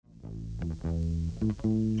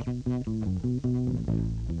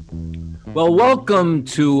Well, welcome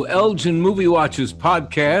to Elgin Movie Watchers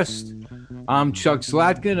podcast. I'm Chuck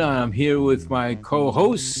Slatkin, and I'm here with my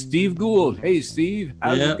co-host, Steve Gould. Hey, Steve,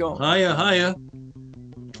 how's it going? Hiya.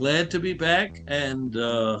 Glad to be back and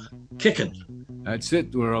kicking. That's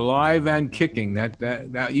it. We're alive and kicking.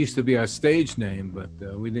 That used to be our stage name, but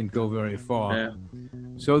we didn't go very far. Yeah.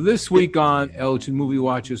 So this week on Elgin Movie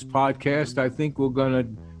Watchers podcast, I think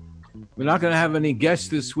we're not gonna have any guests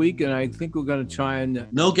this week, and I think we're gonna try and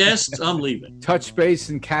No guests. I'm leaving. touch base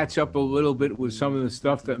and catch up a little bit with some of the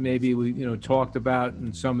stuff that maybe we talked about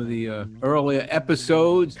in some of the earlier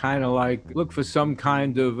episodes. Kind of like look for some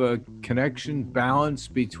kind of connection, balance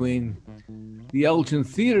between the Elgin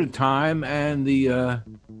Theater time and the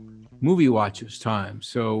movie watchers time.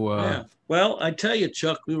 So Yeah. Well, I tell you,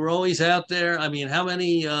 Chuck, we were always out there. I mean, how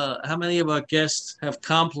many of our guests have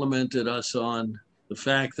complimented us on the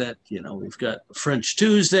fact that we've got French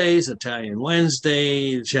Tuesdays, Italian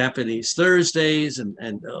Wednesdays, Japanese Thursdays,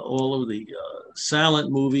 and all of the silent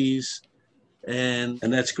movies, and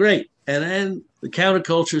that's great. And then the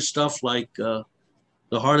counterculture stuff like The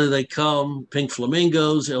Harder They Come, Pink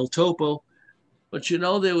Flamingos, El Topo. But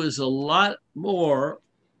there was a lot more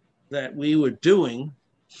that we were doing,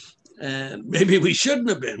 and maybe we shouldn't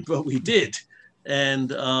have been, but we did.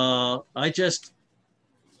 And I just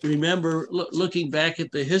remember looking back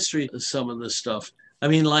at the history of some of this stuff. I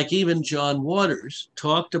mean, like even John Waters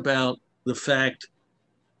talked about the fact,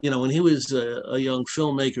 when he was a young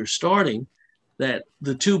filmmaker starting, that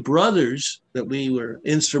the two brothers that we were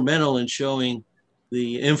instrumental in showing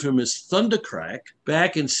the infamous Thundercrack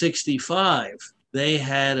back in '65, they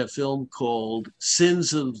had a film called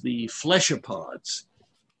Sins of the Fleshopods,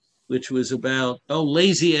 which was about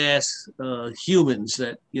lazy ass humans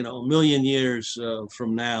that a million years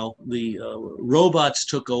from now the robots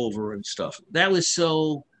took over and stuff. That was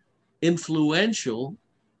so influential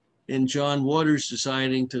in John Waters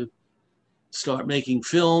deciding to start making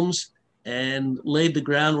films, and laid the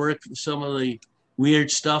groundwork for some of the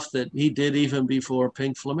weird stuff that he did even before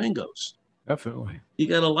Pink Flamingos. definitely. You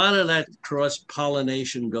got a lot of that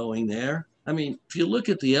cross-pollination going there. I mean, if you look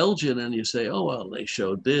at the Elgin and you say, oh, well, they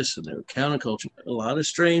showed this and their counterculture, a lot of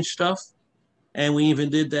strange stuff. And we even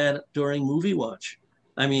did that during Movie Watch.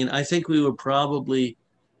 I mean, I think we were probably,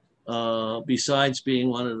 besides being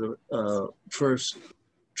one of the first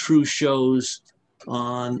true shows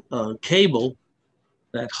on cable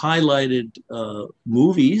that highlighted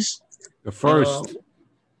movies. The first.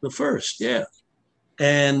 The first, yeah.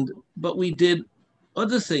 But we did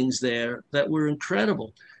other things there that were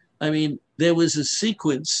incredible. I mean, there was a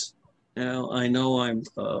sequence. Now I know I'm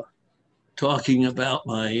talking about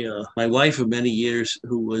my wife of many years,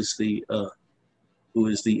 who was the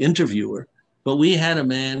interviewer. But we had a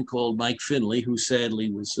man called Mike Finley, who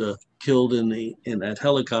sadly was killed in that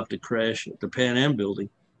helicopter crash at the Pan Am building.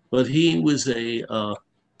 But he was a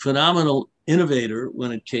phenomenal innovator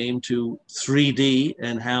when it came to 3D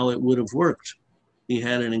and how it would have worked. He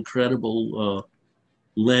had an incredible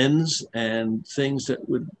lens and things that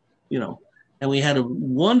would, and we had a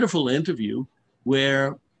wonderful interview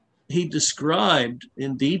where he described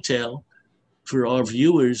in detail for our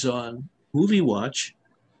viewers on Movie Watch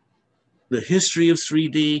the history of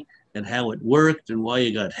 3D and how it worked and why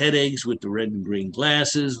you got headaches with the red and green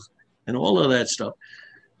glasses and all of that stuff.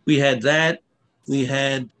 We had that. We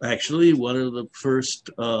had actually one of the first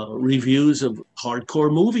reviews of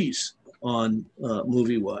hardcore movies on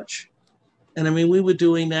Movie Watch. And I mean, we were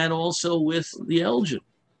doing that also with the Elgin.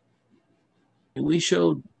 We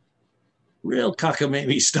showed real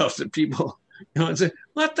cockamamie stuff that people, say,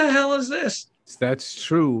 what the hell is this? That's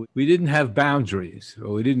true. We didn't have boundaries,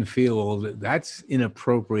 or we didn't feel that's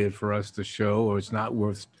inappropriate for us to show, or it's not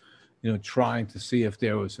worth, trying to see if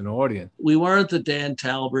there was an audience. We weren't the Dan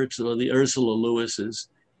Talberts or the Ursula Lewises.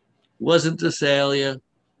 It wasn't the Thalia.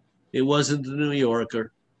 It wasn't the New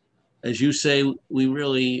Yorker. As you say, we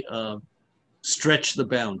really stretched the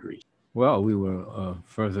boundary. Well, we were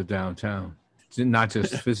further downtown, not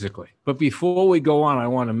just physically. But before we go on, I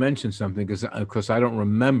want to mention something because I don't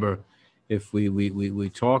remember if we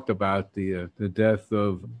talked about the death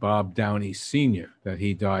of Bob Downey Sr., that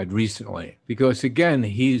he died recently. Because again,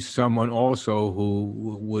 he's someone also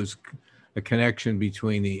who was a connection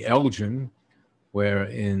between the Elgin, where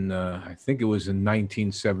I think it was in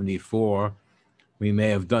 1974, we may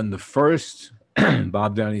have done the first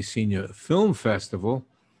Bob Downey Sr. Film Festival,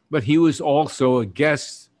 but he was also a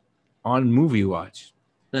guest on Movie Watch.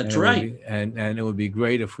 That's right. And it would be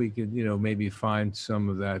great if we could, maybe find some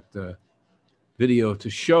of that video to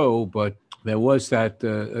show. But there was that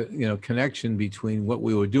connection between what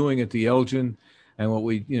we were doing at the Elgin and what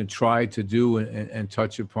we tried to do and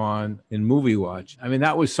touch upon in Movie Watch. I mean,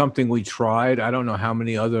 that was something we tried. I don't know how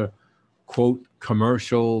many other quote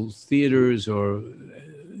commercial theaters or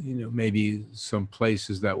maybe some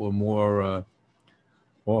places that were more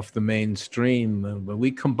off the mainstream, but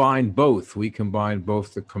we combined both. We combined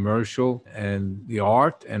both the commercial and the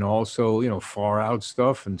art, and also far out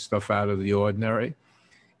stuff and stuff out of the ordinary.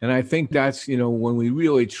 And I think that's, when we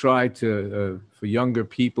really try to, for younger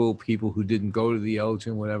people who didn't go to the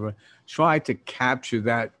Elgin, whatever, try to capture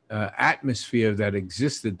that atmosphere that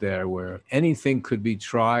existed there, where anything could be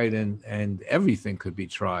tried and everything could be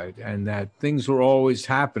tried, and that things were always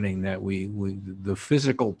happening, that the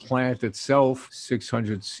physical plant itself,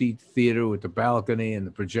 600-seat theater with the balcony and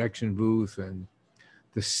the projection booth and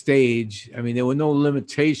the stage. I mean, there were no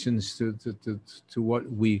limitations to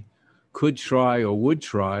what we could try or would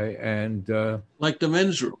try, and like the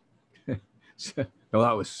men's room. Well,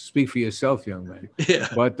 that was speak for yourself, young man. Yeah.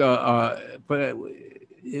 But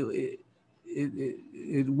it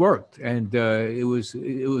worked, and it was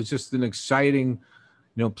just an exciting,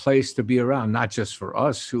 place to be around. Not just for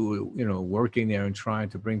us who working there and trying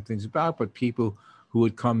to bring things about, but people who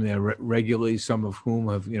would come there regularly. Some of whom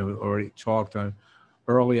have already talked on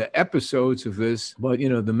earlier episodes of this, but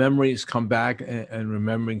the memories come back and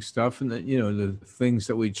remembering stuff, and the things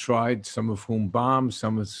that we tried, some of whom bombed,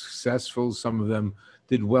 some were successful, some of them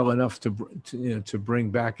did well enough to bring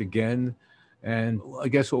back again. And I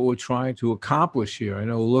guess what we're trying to accomplish here, I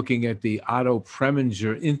know looking at the Otto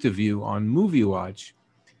Preminger interview on Movie Watch,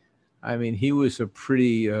 I mean, he was a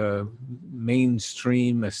pretty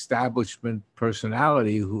mainstream establishment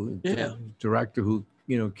personality, director who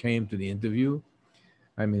came to the interview.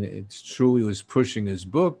 I mean, it's true he was pushing his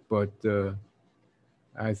book, but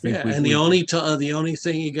I think. Yeah, and the only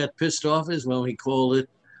thing he got pissed off is when he called it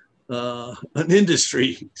an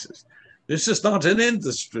industry. He says, "This is not an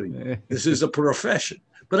industry. This is a profession."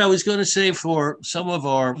 But I was going to say, for some of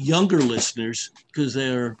our younger listeners, because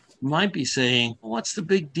they might be saying, "What's the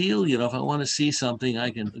big deal? If I want to see something,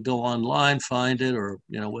 I can go online, find it, or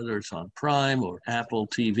whether it's on Prime or Apple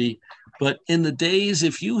TV." But in the days,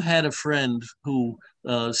 if you had a friend who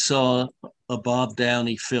saw a Bob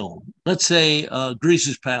Downey film, let's say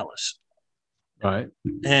Greaser's Palace, right,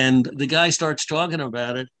 and the guy starts talking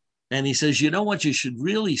about it, and he says, what you should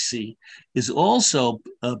really see is also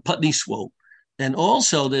Putney Swope, and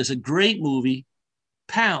also there's a great movie,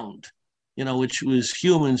 Pound, which was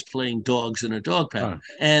humans playing dogs in a dog pound.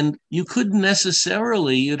 And you couldn't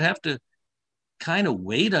necessarily, you'd have to kind of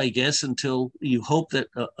wait, I guess, until you hope that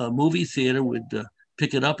a movie theater would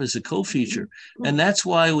pick it up as a co-feature. And that's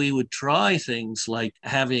why we would try things like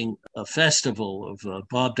having a festival of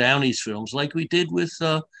Bob Downey's films, like we did with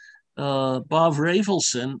Bob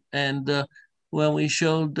Rafelson, and when we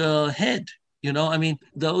showed Head. I mean,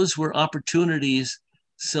 those were opportunities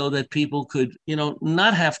so that people could,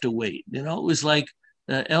 not have to wait. It was like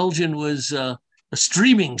Elgin was a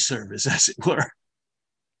streaming service, as it were.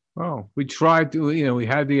 Well, we tried to, we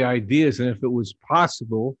had the ideas, and if it was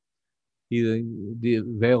possible, either the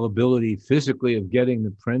availability physically of getting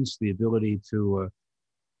the prints, the ability to,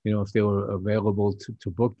 if they were available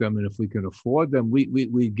to book them, and if we could afford them, we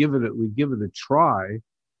give it a try.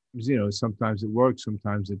 Sometimes it worked,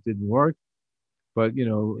 sometimes it didn't work. But,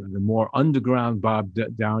 the more underground Bob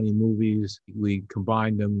Downey movies, we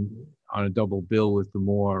combined them on a double bill with the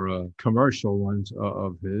more commercial ones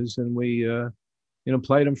of his. And we,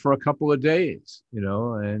 played them for a couple of days,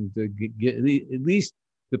 and get at least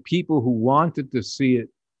the people who wanted to see it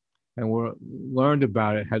and learned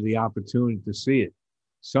about it had the opportunity to see it.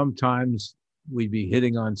 Sometimes we'd be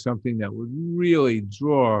hitting on something that would really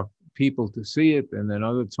draw people to see it. And then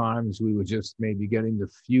other times we were just maybe getting the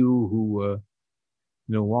few who,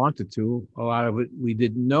 wanted to. A lot of it we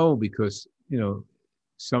didn't know because,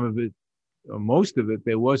 some of it, or most of it,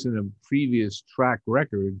 there wasn't a previous track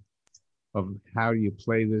record of how do you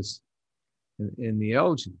play this in the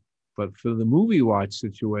Elgin. But for the Movie Watch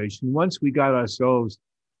situation, once we got ourselves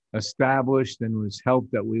established and was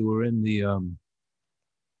helped that we were in the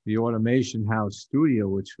Automation House studio,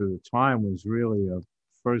 which for the time was really a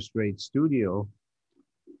first-rate studio.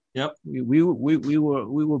 Yep. We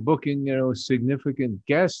were booking, significant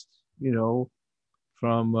guests,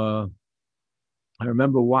 from, I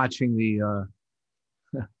remember watching the,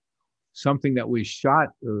 something that we shot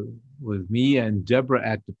with me and Deborah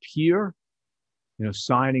at the pier,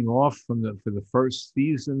 signing off for the first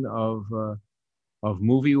season of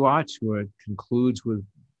Movie Watch, where it concludes with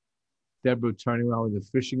Deborah turning around with a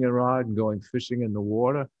fishing rod and going fishing in the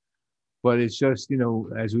water. But it's just,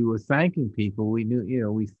 as we were thanking people, we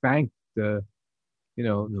knew, we thanked the,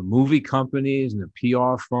 the movie companies and the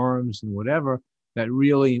PR firms and whatever that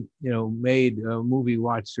really, made Movie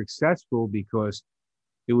Watch successful, because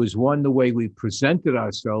it was, one, the way we presented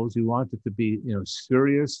ourselves. We wanted to be,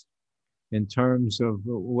 serious in terms of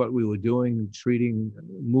what we were doing, treating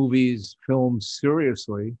movies, films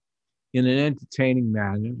seriously in an entertaining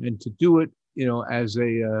manner, and to do it, as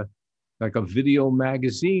a like a video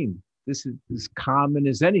magazine. This is as common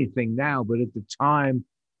as anything now, but at the time,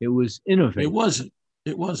 it was innovative. It wasn't.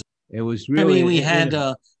 It wasn't. It was really. I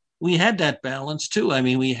mean, we had that balance too. I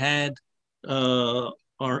mean, we had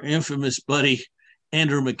our infamous buddy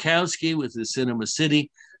Andrew Mikowski with the Cinema City,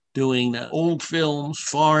 doing old films,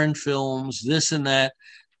 foreign films, this and that,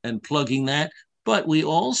 and plugging that. But we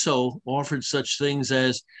also offered such things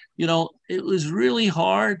as, it was really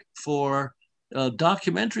hard for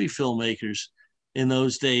documentary filmmakers in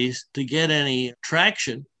those days to get any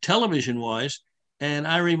traction television-wise. And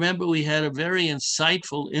I remember we had a very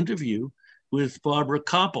insightful interview with Barbara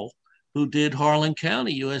Koppel, who did Harlan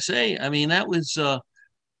County, USA. I mean, that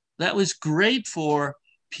was great for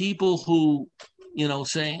people who,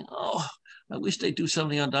 saying, oh, I wish they'd do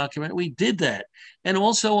something on documentary. We did that. And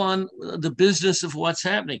also on the business of what's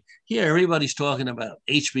happening. Here, everybody's talking about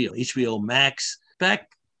HBO Max. Back,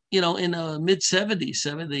 in the mid-70s,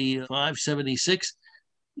 75, 76,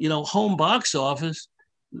 home box office,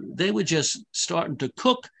 they were just starting to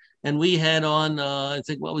cook. And we had on, I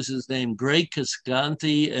think, what was his name? Greg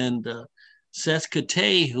Cascanti and Seth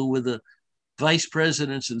Katay, who were the vice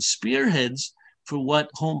presidents and spearheads for what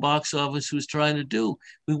home box office was trying to do.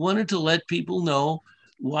 We wanted to let people know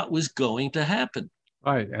what was going to happen.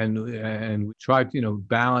 Right, and we tried to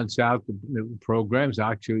balance out the programs.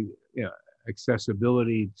 Actually,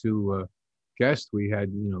 accessibility to guests. We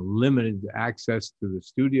had limited access to the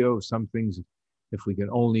studio. Some things, if we could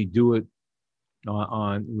only do it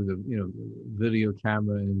on with a video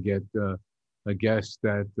camera and get a guest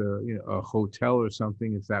at a hotel or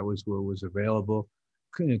something, if that was what was available,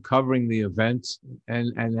 covering the events.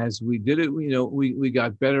 And as we did it, we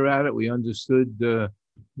got better at it. We understood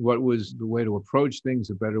what was the way to approach things,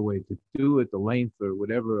 a better way to do it, the length or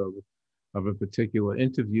whatever of a particular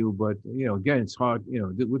interview. But, again, it's hard,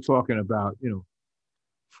 we're talking about,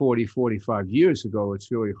 40, 45 years ago. It's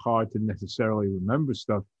really hard to necessarily remember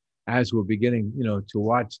stuff as we're beginning, to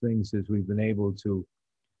watch things, as we've been able to,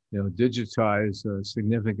 digitize a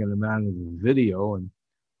significant amount of the video. And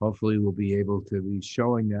hopefully we'll be able to be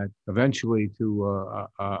showing that eventually to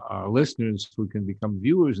our listeners who can become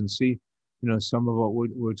viewers and see, some of what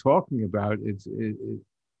we're talking about.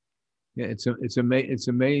 It's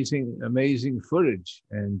amazing footage.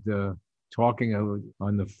 And talking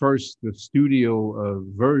on the studio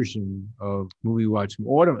version of Movie Watch from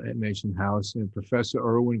Automation House, and Professor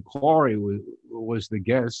Irwin Corey was the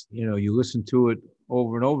guest. You listen to it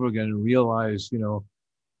over and over again and realize,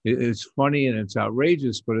 it's funny and it's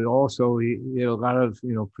outrageous, but it also, he had a lot of,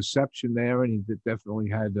 perception there, and he definitely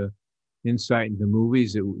had the insight into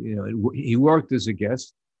movies. He worked as a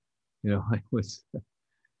guest, it was.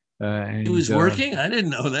 And, he was working? I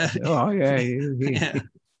didn't know that. Oh yeah,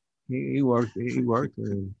 he worked.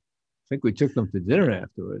 I think we took them to dinner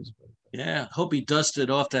afterwards. Yeah, hope he dusted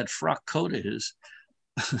off that frock coat of his.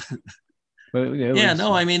 But,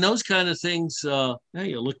 I mean, those kind of things,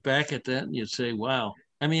 you look back at that and you say, wow.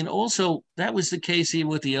 I mean, also, that was the case even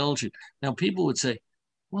with the Elgin. Now, people would say,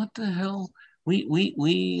 what the hell? We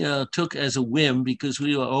took as a whim, because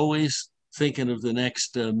we were always thinking of the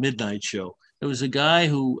next midnight show. There was a guy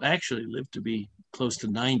who actually lived to be close to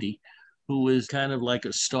 90, who was kind of like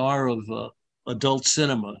a star of adult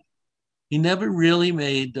cinema. He never really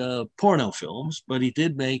made porno films, but he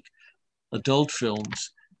did make adult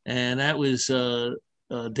films. And that was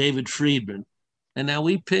David Friedman. And now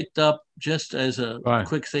we picked up, just as a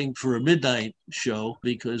quick thing for a midnight show,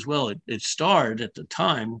 because, well, it starred at the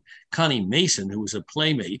time Connie Mason, who was a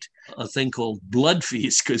playmate, a thing called Blood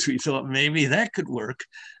Feast, because we thought maybe that could work.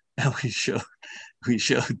 And we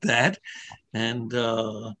showed that. And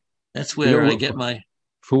that's where I get my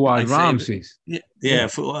Fuad Ramsey. Yeah,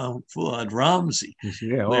 Fuad Ramsey,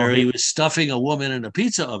 where he was stuffing a woman in a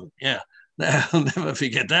pizza oven. Yeah. I'll never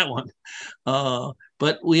forget that one.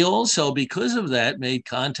 But we also, because of that, made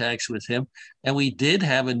contacts with him. And we did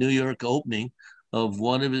have a New York opening of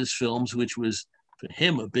one of his films, which was, for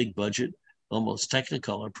him, a big budget, almost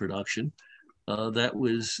Technicolor production. That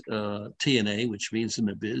was TNA, which means in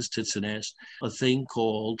the biz, tits and ass, a thing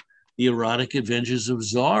called The Erotic Adventures of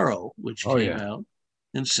Zorro, which came out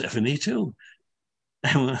in 72.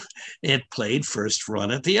 It played first run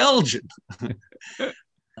at the Elgin.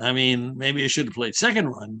 I mean, maybe I should have played second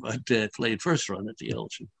run, but played first run at the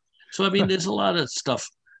Elgin. So, I mean, there's a lot of stuff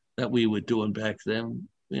that we were doing back then,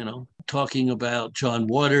 talking about John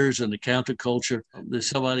Waters and the counterculture. There's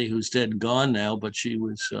somebody who's dead and gone now, but she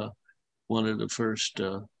was one of the first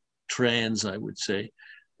trans, I would say.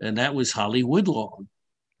 And that was Holly Woodlawn.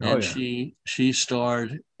 And she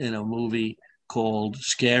starred in a movie called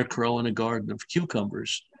Scarecrow in a Garden of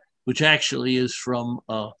Cucumbers, which actually is from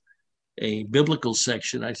a biblical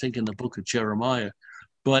section, I think, in the book of Jeremiah.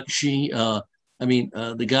 But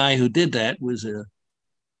the guy who did that was a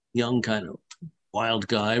young kind of wild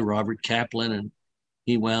guy, Robert Kaplan, and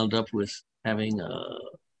he wound up with having a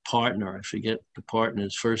partner. I forget the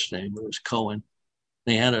partner's first name, but it was Cohen.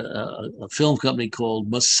 They had a film company called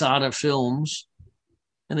Masada Films,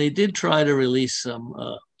 and they did try to release some,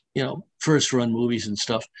 first run movies and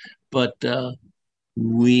stuff, but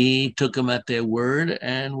we took them at their word,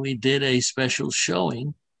 and we did a special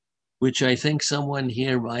showing, which I think someone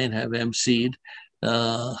here might have emceed,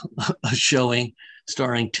 a showing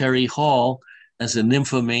starring Terry Hall as a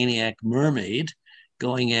nymphomaniac mermaid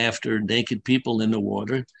going after naked people in the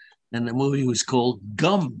water. And the movie was called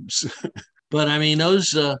Gums. But I mean,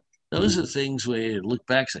 those are things where you look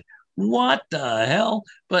back and say, what the hell?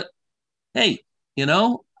 But hey,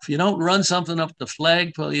 if you don't run something up the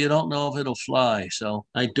flagpole, you don't know if it'll fly. So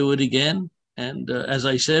I do it again. And as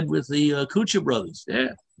I said with the Kucha brothers,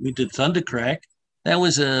 we did Thundercrack. That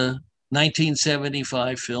was a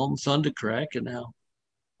 1975 film, Thundercrack. And now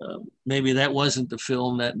maybe that wasn't the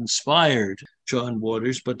film that inspired John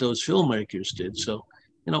Waters, but those filmmakers did. So,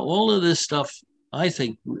 all of this stuff, I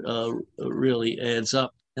think, really adds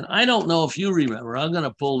up. And I don't know if you remember, I'm going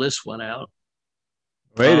to pull this one out.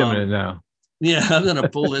 Wait a minute now. Yeah, I'm going to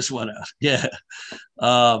pull this one out. Yeah.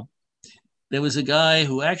 There was a guy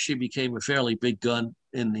who actually became a fairly big gun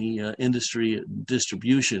in the industry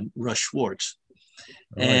distribution, Russ Schwartz.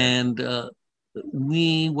 And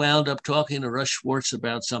we wound up talking to Russ Schwartz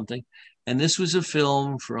about something. And this was a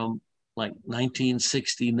film from like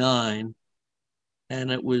 1969.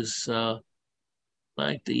 And it was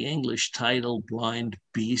like the English title, Blind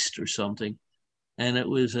Beast or something. And it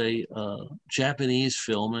was a Japanese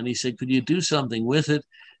film. And he said, could you do something with it?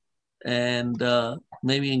 And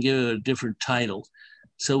maybe you can give it a different title.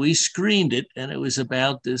 So we screened it, and it was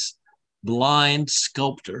about this blind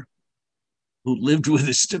sculptor who lived with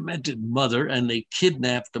his demented mother, and they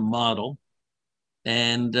kidnapped the model.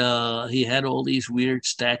 And he had all these weird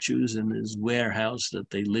statues in his warehouse that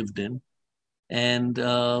they lived in. And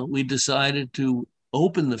we decided to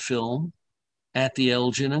open the film at the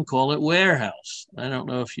Elgin and call it Warehouse. I don't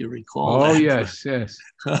know if you recall that. Oh, yes, yes.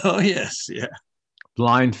 Oh, yes, yeah.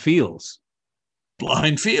 Blind Fields.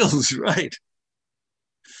 Blind Fields, right.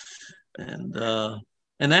 And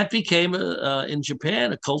that became, in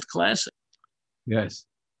Japan, a cult classic. Yes.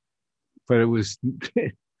 But it was,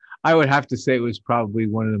 I would have to say it was probably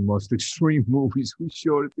one of the most extreme movies we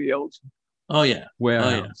showed at the Elgin. Oh, yeah.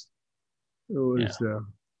 Warehouse. Oh, yeah.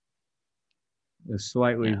 It was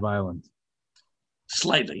slightly violent.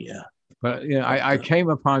 Slightly, yeah. But I came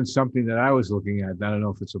upon something that I was looking at. I don't know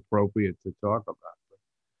if it's appropriate to talk about. But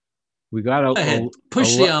we got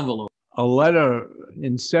push the envelope. A letter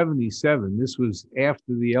in '77. This was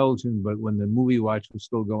after the Elgin, but when the Movie Watch was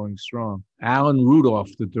still going strong. Alan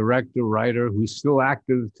Rudolph, the director, writer, who's still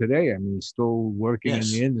active today. I mean, he's still working in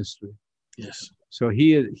the industry. Yes. So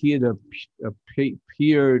he had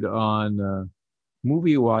appeared on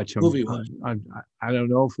Movie Watch. Movie Watch. I don't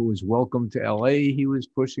know if it was Welcome to LA he was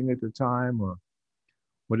pushing at the time or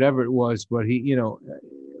whatever it was, but he,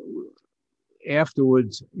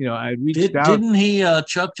 afterwards, I reached out. Didn't he,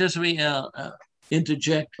 Chuck, just me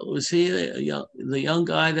interject? Was he the young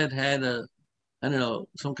guy that had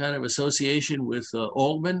some kind of association with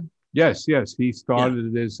Altman? Yes. He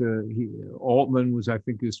started as Altman was, I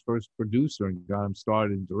think, his first producer and got him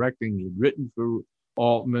started in directing. He'd written for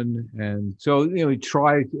Altman, and so he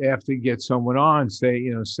tried after to get someone on, say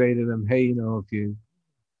to them, hey, if you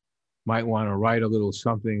might want to write a little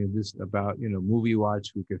something about Movie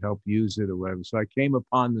Watch, we could help use it or whatever. So I came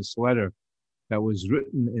upon this letter that was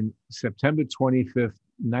written in September 25th,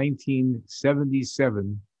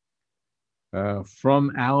 1977,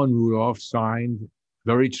 from Alan Rudolph, signed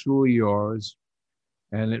 "Very Truly Yours,"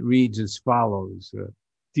 and it reads as follows: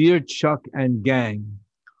 "Dear Chuck and gang,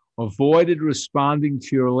 avoided responding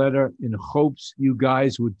to your letter in hopes you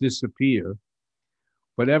guys would disappear.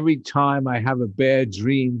 But every time I have a bad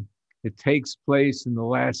dream, it takes place in the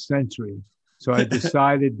last century. So I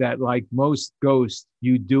decided that, like most ghosts,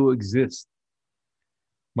 you do exist.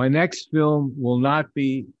 My next film will not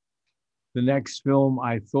be the next film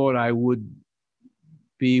I thought I would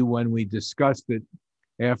be when we discussed it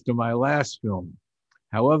after my last film.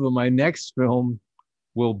 However, my next film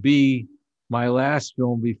will be my last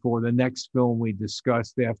film before the next film we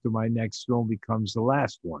discussed after my next film becomes the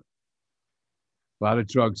last one. A lot of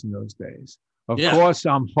drugs in those days. Of course,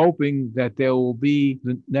 I'm hoping that there will be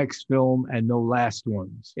the next film and no last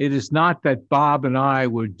ones. It is not that Bob and I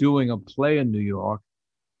were doing a play in New York.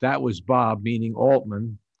 That was Bob, meaning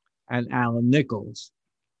Altman, and Alan Nichols.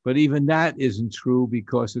 But even that isn't true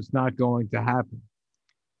because it's not going to happen.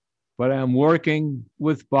 But I'm working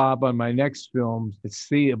with Bob on my next film. It's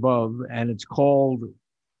the above, and it's called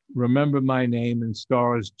Remember My Name and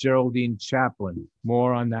stars Geraldine Chaplin.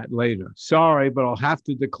 More on that later. Sorry, but I'll have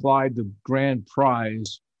to decline the grand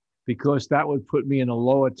prize because that would put me in a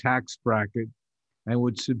lower tax bracket and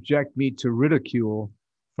would subject me to ridicule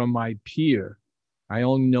from my peer. I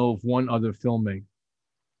only know of one other filmmaker.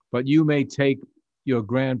 But you may take your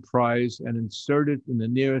grand prize and insert it in the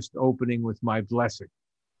nearest opening with my blessing.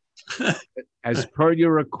 As per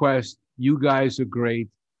your request, you guys are great,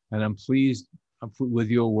 and I'm pleased with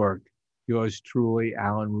your work. Yours truly,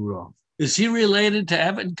 Alan Rudolph. Is he related to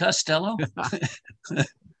Abbott and Costello?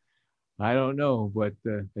 I don't know, but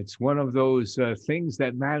it's one of those things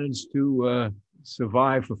that managed to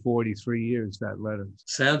survive for 43 years, that letter.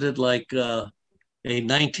 Sounded like a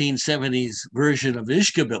 1970s version of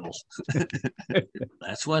Ishkabibble.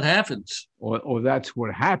 That's what happens. Or that's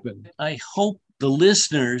what happened. I hope the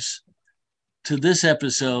listeners to this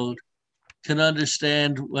episode can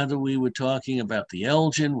understand whether we were talking about the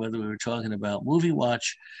Elgin, whether we were talking about Movie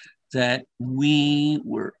Watch, that we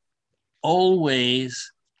were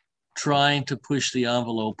always trying to push the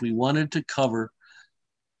envelope. We wanted to cover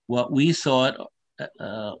what we thought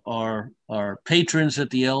our patrons at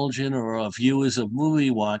the Elgin or our viewers of Movie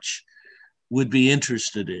Watch would be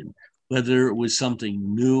interested in, whether it was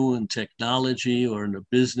something new in technology or in the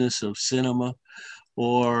business of cinema,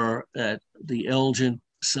 or at the Elgin,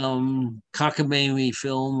 some cockamamie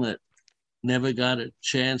film that never got a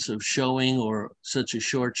chance of showing, or such a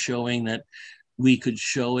short showing that we could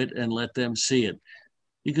show it and let them see it.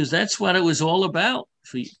 Because that's what it was all about,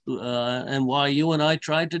 and why you and I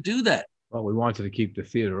tried to do that. Well, we wanted to keep the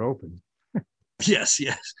theater open. Yes.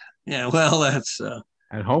 Yeah, well, that's...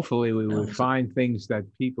 and hopefully we would find things that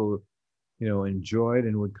people, enjoyed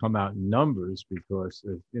and would come out in numbers because,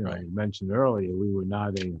 Right. you mentioned earlier, we were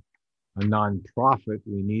not a non-profit.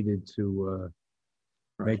 We needed to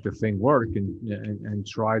make the thing work and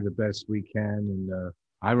try the best we can. And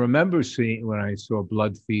I remember seeing when I saw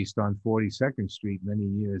Blood Feast on 42nd Street many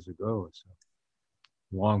years ago, so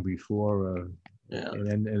long before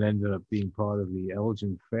it ended up being part of the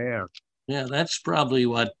Elgin Fair. Yeah, that's probably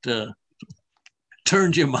what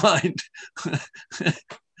turned your mind.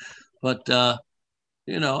 But,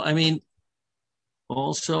 I mean,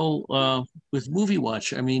 also with Movie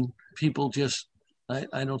Watch, I mean, people just,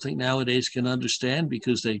 I don't think nowadays can understand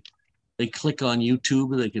because they click on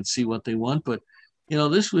YouTube and they can see what they want. But,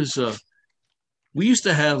 this was, we used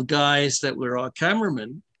to have guys that were our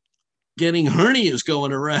cameramen getting hernias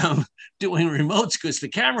going around doing remotes because the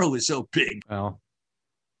camera was so big. Well,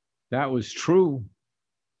 that was true.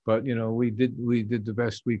 But we did the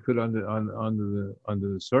best we could under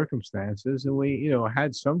the circumstances, and we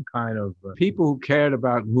had some kind of people who cared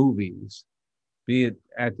about movies, be it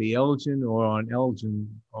at the Elgin or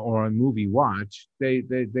on Movie Watch. They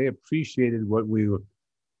appreciated what we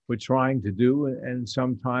were trying to do, and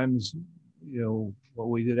sometimes what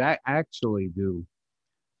we did actually do.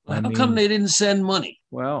 How come they didn't send money?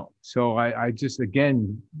 Well, so I just,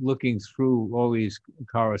 again, looking through all these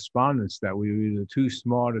correspondence that we were either too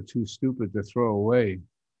smart or too stupid to throw away.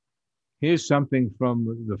 Here's something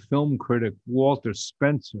from the film critic Walter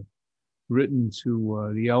Spencer, written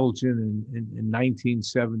to the Elgin in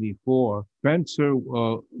 1974. Spencer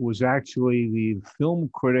was actually the film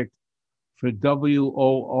critic for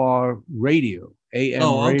WOR Radio,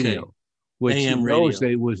 AM radio. Which in those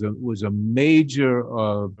days was a major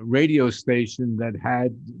radio station that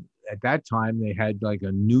had, at that time, they had like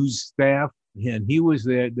a news staff, and he was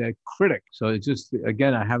their critic. So it's just,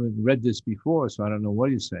 again, I haven't read this before, so I don't know what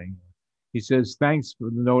he's saying. He says, thanks for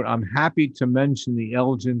the note. I'm happy to mention the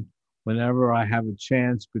Elgin whenever I have a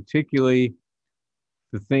chance, particularly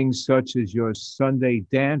for things such as your Sunday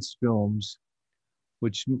dance films,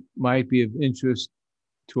 which might be of interest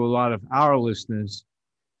to a lot of our listeners,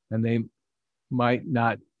 and they might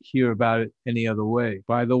not hear about it any other way.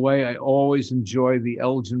 By the way, I always enjoy the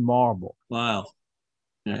Elgin Marble. Wow.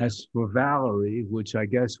 Yeah. As for Valerie, which I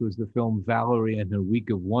guess was the film Valerie and Her Week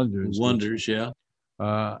of Wonders. Wonders, yeah.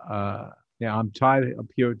 Yeah, I'm tied up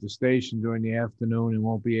here at the station during the afternoon and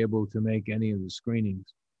won't be able to make any of the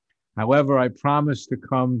screenings. However, I promise to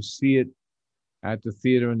come see it at the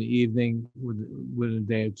theater in the evening within a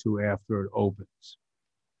day or two after it opens.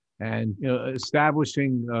 And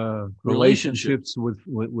establishing Relationship. relationships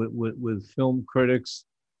with film critics,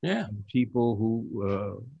 Yeah. and people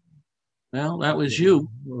who Well, that was you.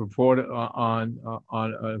 report on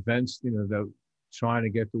events, that trying to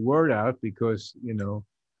get the word out, because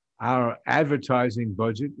our advertising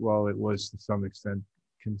budget, while it was to some extent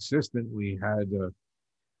consistent, we had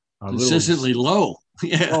our Consistently low.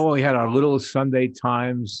 Yeah. well, we had our little Sunday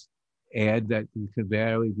Times ad that could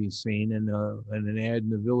barely be seen, and an ad in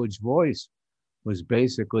the Village Voice was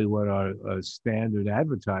basically what our standard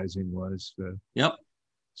advertising was. Yep.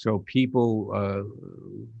 So people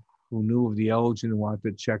who knew of the Elgin and wanted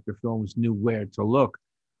to check the films knew where to look.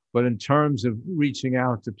 But in terms of reaching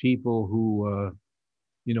out to people who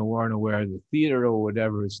weren't aware of the theater or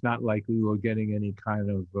whatever, it's not like we were getting any kind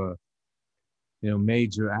of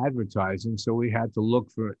major advertising. So we had to look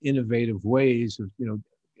for innovative ways of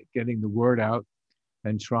getting the word out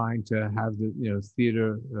and trying to have the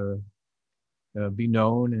theater be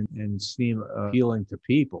known and seem appealing to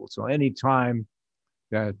people. So anytime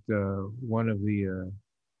that one of the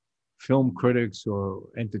film critics or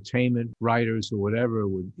entertainment writers or whatever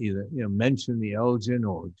would either mention the Elgin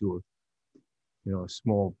or do a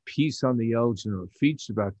small piece on the Elgin or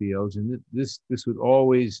feature about the Elgin, this would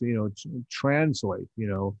always translate,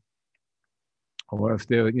 or if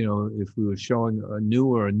there if we were showing a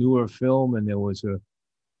newer film and there was a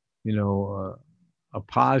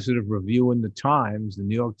positive review in the Times, the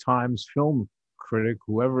New York Times film critic,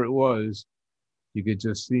 whoever it was, you could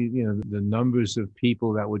just see the numbers of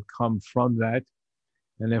people that would come from that.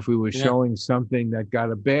 And if we were showing something that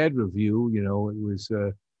got a bad review, it was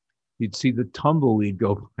you'd see the tumbleweed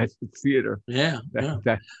go by the theater. Yeah.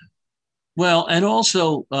 Well, and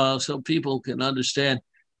also so people can understand,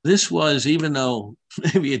 this was, even though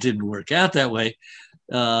maybe it didn't work out that way,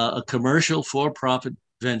 a commercial for-profit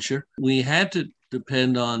venture. We had to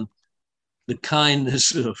depend on the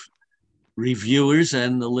kindness of reviewers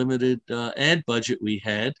and the limited ad budget we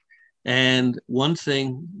had. And one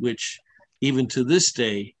thing which even to this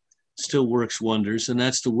day still works wonders, and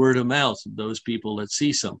that's the word of mouth of those people that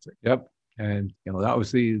see something. Yep. And that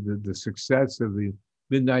was the success of the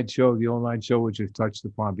midnight show, the all-night show, which I've touched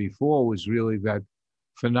upon before, was really that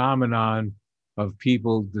phenomenon of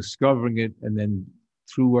people discovering it and then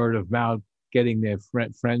through word of mouth getting their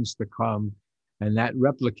friends to come, and that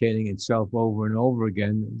replicating itself over and over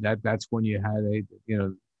again. That's when you had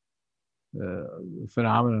a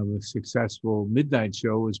phenomenon of a successful midnight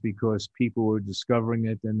show, was because people were discovering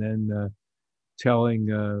it and then telling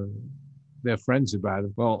their friends about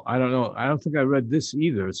it. Well, I don't know. I don't think I read this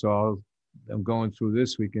either, so I'm going through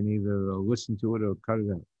this. We can either listen to it or cut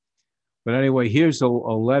it out. But anyway, here's a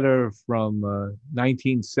letter from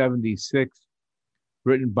 1976,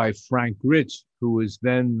 written by Frank Rich, who was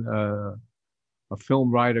then a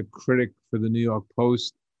film writer, critic for the New York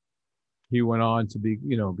Post. He went on to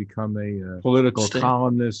become a political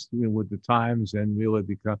columnist with the Times, and really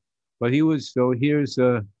become. But he was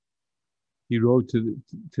he wrote to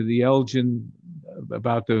the Elgin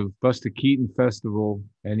about the Buster Keaton Festival,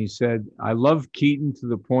 and he said, "I love Keaton to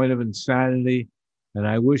the point of insanity, and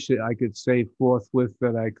I wish that I could say forthwith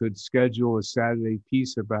that I could schedule a Saturday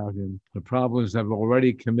piece about him. The problem is I've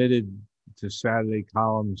already committed to Saturday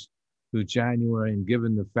columns through January, and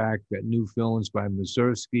given the fact that new films by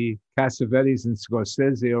Mazursky, Cassavetes, and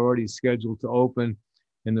Scorsese are already scheduled to open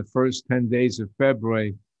in the first 10 days of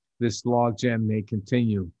February, this logjam may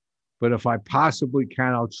continue. But if I possibly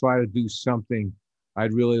can, I'll try to do something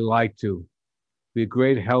I'd really like to. Be a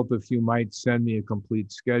great help if you might send me a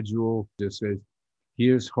complete schedule." Just says,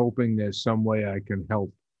 "Here's hoping there's some way I can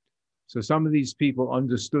help." So some of these people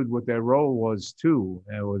understood what their role was too,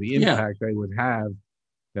 or the impact they would have,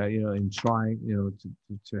 that in trying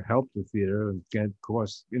to help the theater. And again, of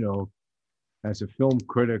course, as a film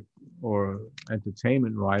critic or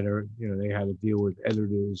entertainment writer, they had to deal with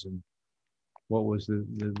editors and what was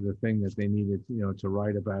the thing that they needed to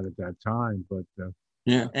write about at that time. But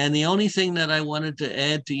and the only thing that I wanted to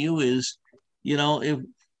add to you is, if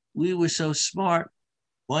we were so smart,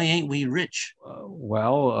 why ain't we rich?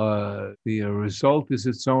 The result is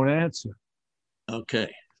its own answer. Okay.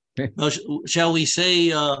 Well, shall we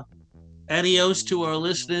say adios to our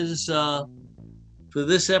listeners for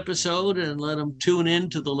this episode, and let them tune in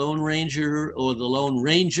to the Lone Ranger or the Lone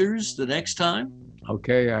Rangers the next time?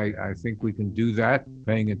 Okay, I think we can do that,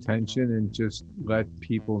 paying attention, and just let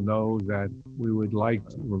people know that we would like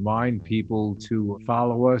to remind people to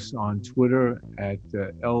follow us on Twitter at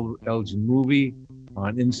Elgin Movie,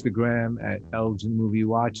 on Instagram at Elgin Movie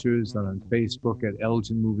Watchers, and on Facebook at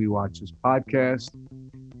Elgin Movie Watchers Podcast,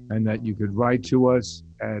 and that you could write to us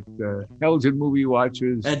at Elgin Movie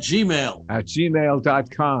Watchers at Gmail. At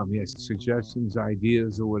gmail.com. Yes, suggestions,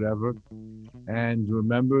 ideas, or whatever. And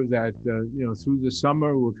remember that, through the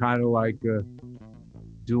summer, we're kind of like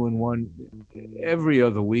doing one every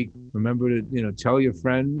other week. Remember to, tell your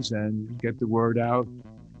friends and get the word out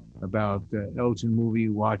about Elgin Movie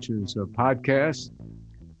Watchers podcast.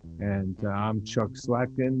 And I'm Chuck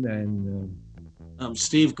Slackton, and I'm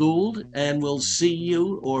Steve Gould, and we'll see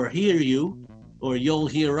you or hear you, or you'll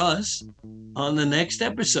hear us on the next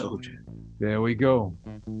episode. There we go.